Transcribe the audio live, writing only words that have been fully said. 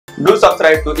Do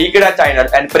subscribe to Ekeeda channel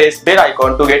and press bell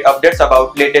icon to get updates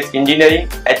about latest engineering,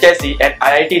 HSC and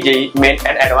IIT JEE main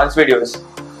and advanced videos.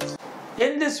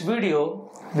 In this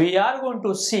video, we are going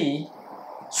to see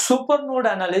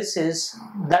Supernode Analysis,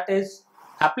 that is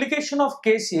application of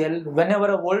KCL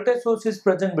whenever a voltage source is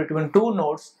present between two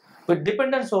nodes with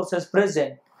dependent sources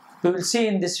present. We will see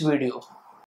in this video.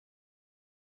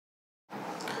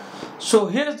 So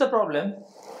here is the problem.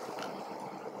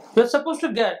 We are supposed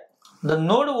to get the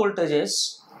node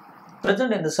voltages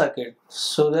present in the circuit.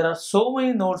 So there are so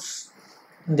many nodes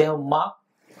they have marked,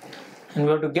 and we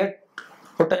have to get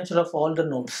potential of all the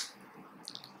nodes.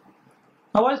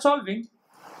 Now while solving,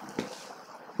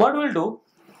 what we'll do,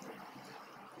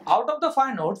 out of the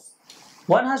 5 nodes,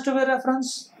 one has to be a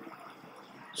reference.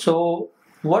 So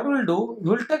what we'll do,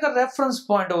 we'll take a reference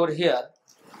point over here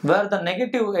where the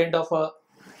negative end of a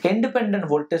independent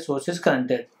voltage source is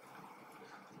connected.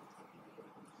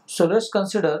 So let's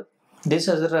consider this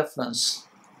as a reference.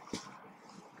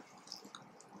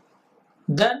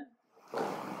 Then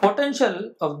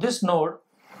potential of this node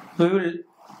we will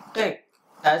take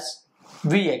as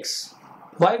Vx.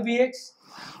 Why Vx?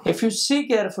 If you see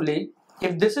carefully,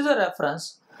 if this is a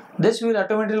reference, this will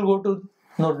automatically go to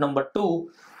node number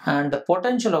 2 and the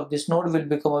potential of this node will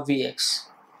become a Vx.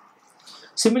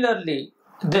 Similarly,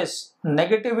 this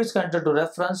negative is connected to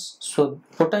reference, so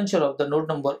potential of the node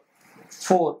number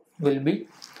 4 will be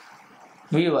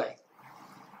Vy.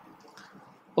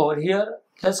 Over here,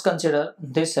 let's consider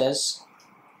this as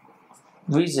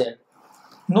Vz.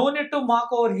 No need to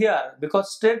mark over here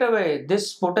because straight away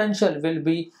this potential will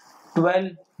be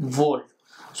 12 volt.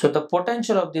 So the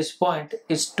potential of this point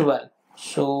is 12.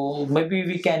 So maybe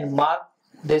we can mark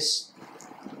this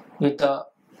with a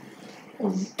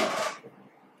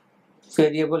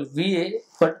variable Va,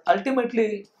 but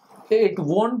ultimately it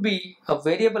won't be a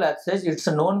variable as such, it's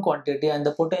a known quantity and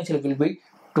the potential will be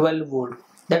 12 volt.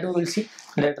 That we will see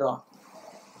later on.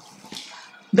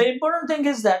 The important thing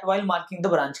is that while marking the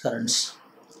branch currents,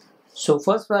 so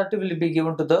first priority will be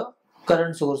given to the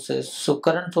current sources. So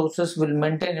current sources will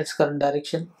maintain its current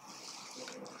direction.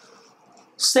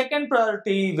 Second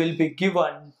priority will be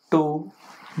given to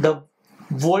the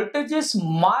voltages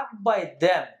marked by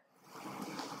them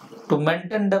to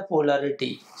maintain the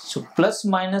polarity. So plus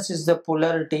minus is the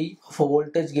polarity of a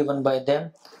voltage given by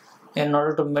them. In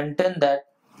order to maintain that,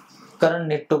 current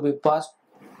need to be passed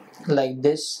like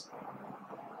this,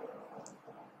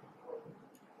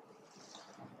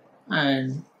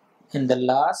 and in the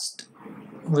last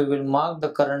we will mark the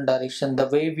current direction the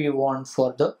way we want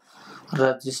for the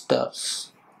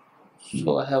resistors.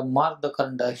 So I have marked the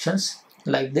current directions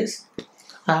like this.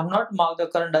 I have not marked the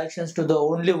current directions to the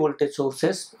only voltage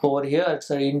sources. Over here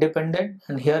it's independent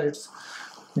and here it's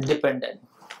dependent.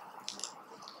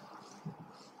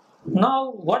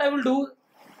 Now what I will do,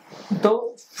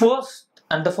 the first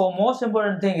and the most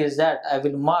important thing is that I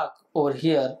will mark over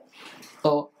here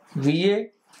a Va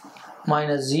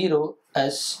minus 0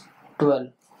 as 12,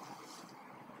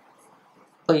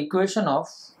 a equation of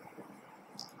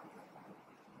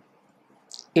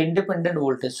independent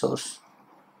voltage source.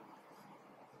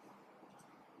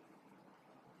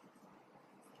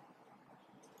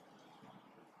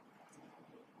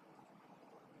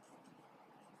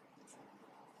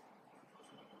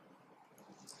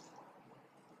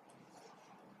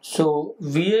 So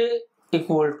Va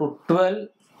equal to 12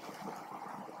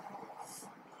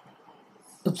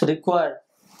 is required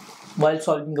while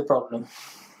solving the problem.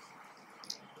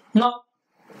 Now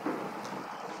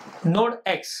node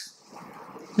X,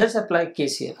 let's apply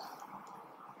KCL.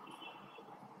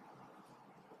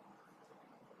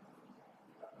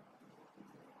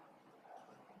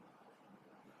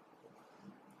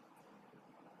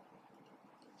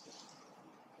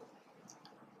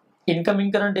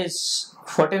 Incoming current is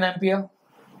 14 ampere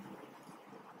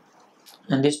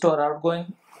and these two are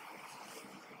outgoing.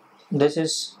 This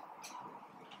is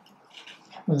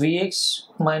Vx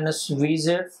minus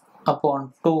Vz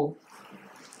upon 2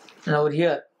 and over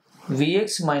here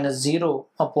Vx minus 0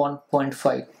 upon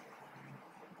 0.5.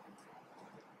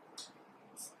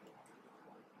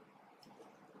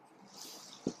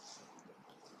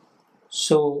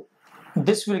 So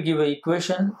this will give an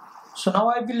equation. So now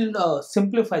I will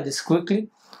simplify this quickly.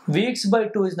 Vx by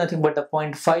 2 is nothing but a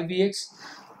 0.5 Vx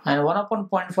and 1 upon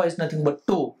 0.5 is nothing but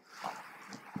 2.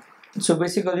 So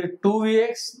basically 2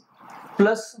 Vx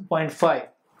plus 0.5,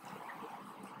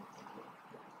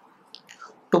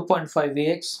 2.5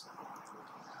 Vx,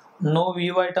 no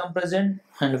Vy term present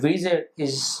and Vz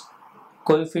is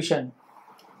coefficient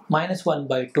minus 1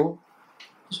 by 2,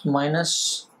 so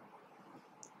minus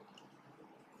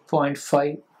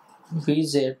 0.5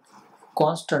 Vz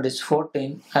constant is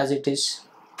 14 as it is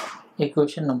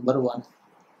equation number 1.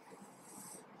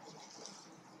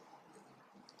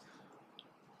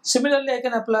 Similarly, I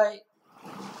can apply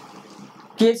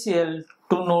KCL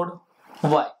to node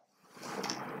Y.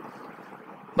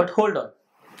 But hold on.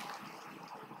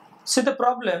 See the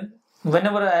problem,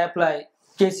 whenever I apply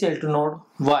KCL to node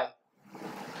Y,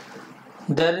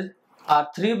 there are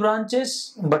 3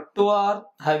 branches but 2 are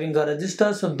having a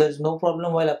resistor, so there is no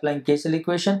problem while applying KCL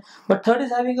equation, but third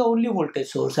is having a only voltage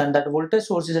source, and that voltage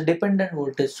source is a dependent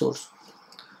voltage source.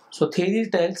 So theory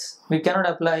tells we cannot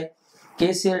apply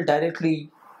KCL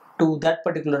directly to that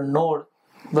particular node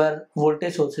where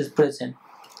voltage source is present.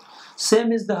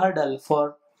 Same is the hurdle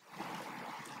for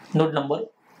node number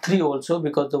 3 also,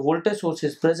 because the voltage source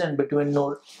is present between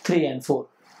node 3 and 4,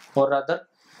 or rather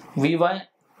Vy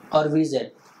or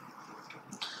Vz.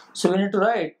 So we need to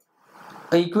write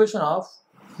an equation of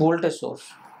voltage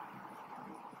source.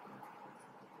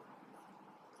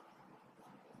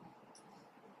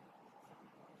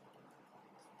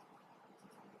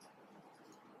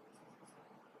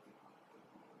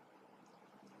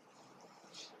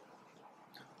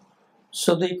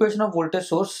 So the equation of voltage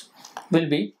source will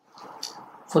be,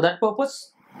 for that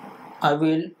purpose I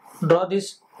will draw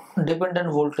this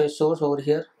dependent voltage source over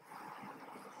here.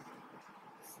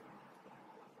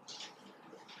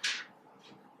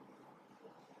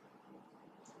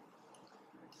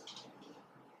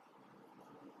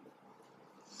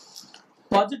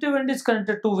 Positive end is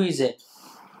connected to Vz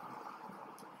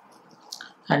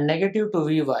and negative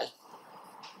to Vy.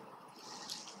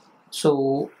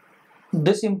 So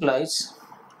this implies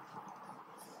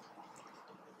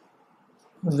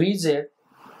Vz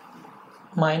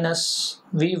minus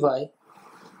Vy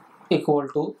equal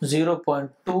to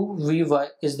 0.2 Vy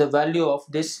is the value of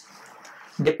this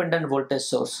dependent voltage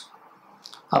source.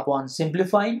 Upon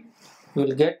simplifying, we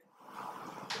will get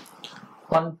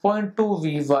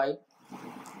 1.2 Vy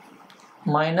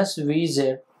minus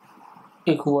Vz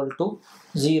equal to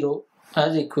 0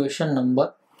 as equation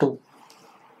number 2.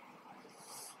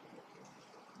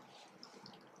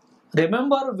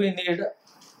 Remember, we need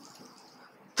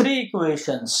 3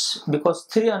 equations because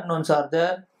 3 unknowns are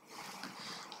there.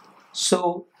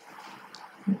 So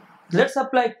let's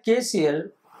apply KCL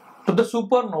to the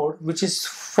supernode which is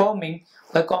forming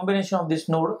a combination of this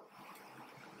node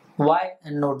Y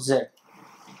and node Z.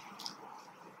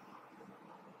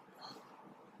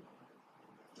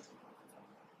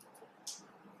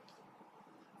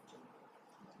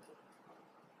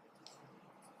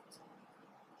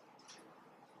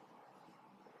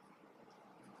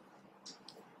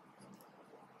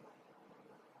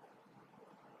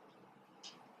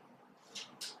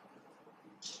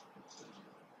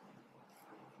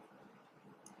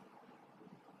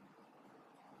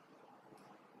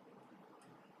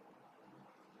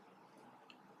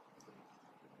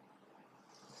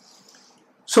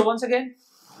 So once again,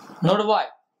 node Y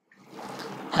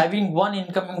having one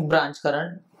incoming branch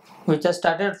current which has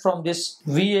started from this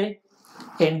VA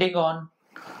ending on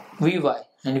Vy,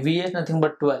 and VA is nothing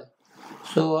but 12.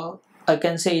 So I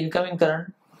can say incoming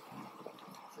current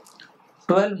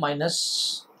 12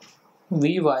 minus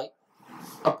Vy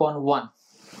upon 1.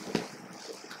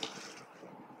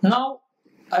 Now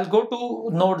I'll go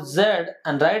to node Z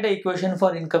and write the equation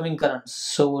for incoming currents.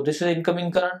 So this is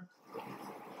incoming current.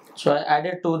 So I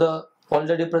added to the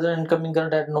already present incoming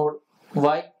current at node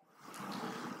Y,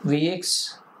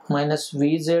 Vx minus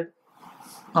Vz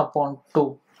upon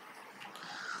 2,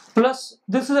 plus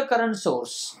this is a current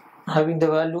source having the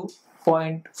value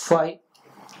 0.5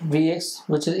 Vx,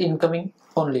 which is incoming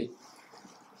only.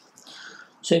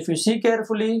 So if you see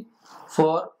carefully,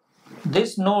 for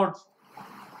this node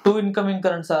 2 incoming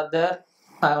currents are there,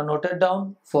 I have noted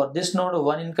down. For this node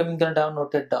 1 incoming current I have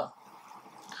noted down.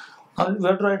 We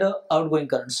have to write the outgoing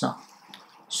currents now.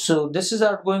 So this is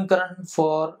outgoing current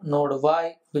for node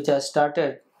Y, which has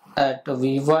started at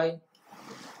Vy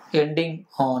ending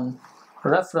on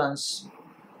reference,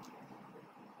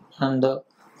 and the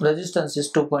resistance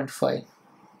is 2.5.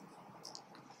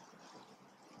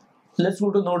 Let's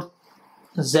go to node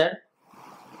Z.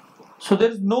 So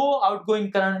there is no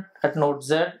outgoing current at node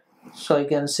Z, so I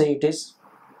can say it is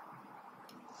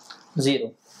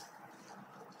 0.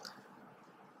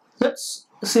 Let's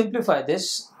simplify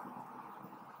this.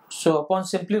 So upon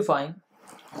simplifying,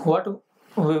 what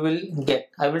we will get,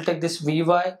 I will take this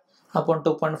Vy upon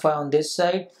 2.5 on this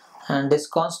side and this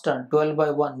constant 12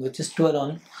 by 1, which is 12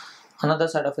 on another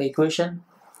side of the equation.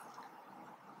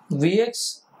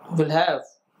 Vx will have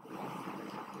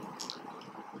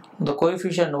the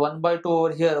coefficient 1 by 2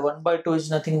 over here. 1 by 2 is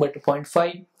nothing but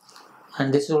 0.5,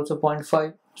 and this is also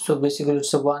 0.5, so basically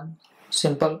it's a 1.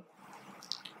 simple.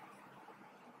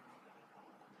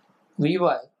 Vy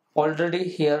already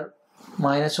here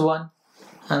 -1,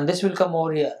 and this will come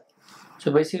over here.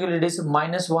 So basically it is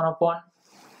 -1 upon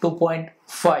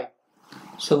 2.5.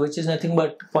 So which is nothing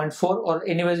but 0.4, or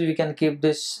anyways we can keep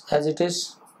this as it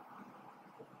is.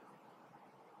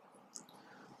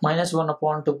 -1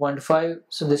 upon 2.5.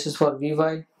 So this is for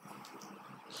Vy.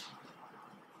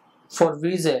 For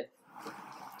Vz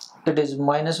it is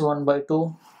 -1 by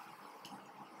 2.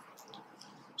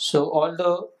 So all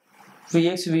the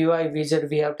Vx, Vy, Vz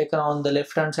we have taken on the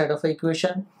left hand side of the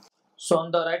equation. So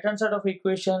on the right hand side of the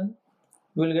equation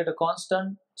we will get a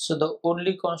constant. So the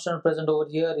only constant present over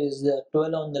here is the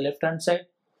 12 on the left hand side.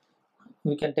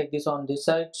 We can take this on this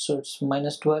side, so it's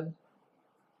 -12.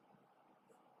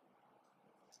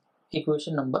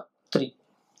 Equation number 3.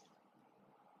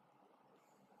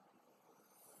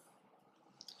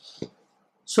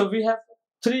 So we have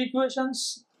 3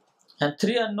 equations and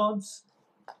 3 unknowns.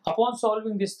 Upon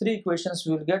solving these 3 equations,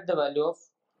 we will get the value of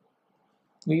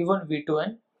V1, V2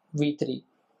 and V3.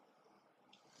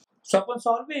 So upon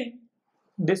solving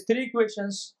these 3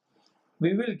 equations,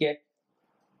 we will get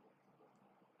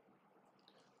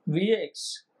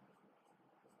Vx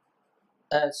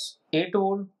as 8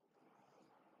 volt,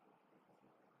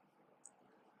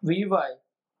 Vy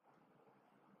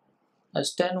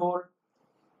as 10 volt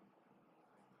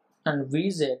and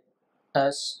Vz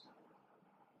as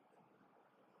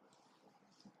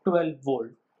 12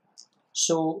 volt.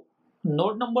 So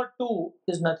node number 2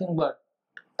 is nothing but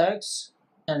X,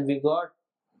 and we got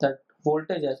that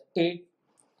voltage as 8.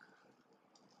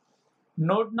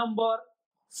 Node number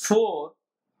 4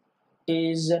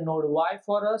 is a node Y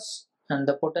for us, and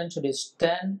the potential is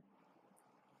 10.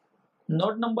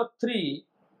 Node number 3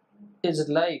 is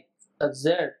like a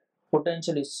Z,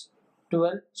 potential is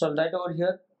 12. So I'll write over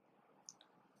here.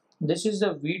 This is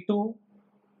the V2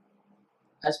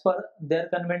 as per their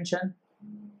convention.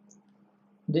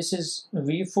 This is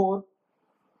V4.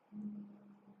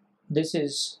 This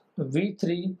is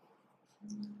V3.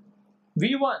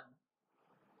 V1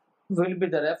 will be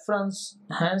the reference,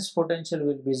 hence potential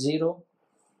will be 0.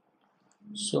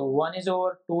 So 1 is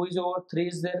over, 2 is over, 3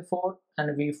 is there 4,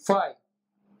 and V5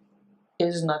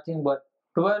 is nothing but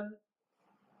 12,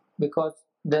 because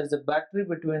there is a battery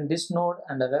between this node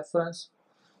and the reference.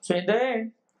 So in the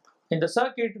end, in the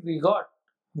circuit, we got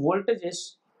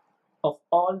voltages of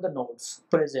all the nodes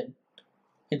present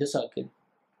in the circuit.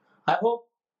 I hope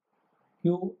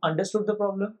you understood the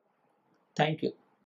problem. Thank you.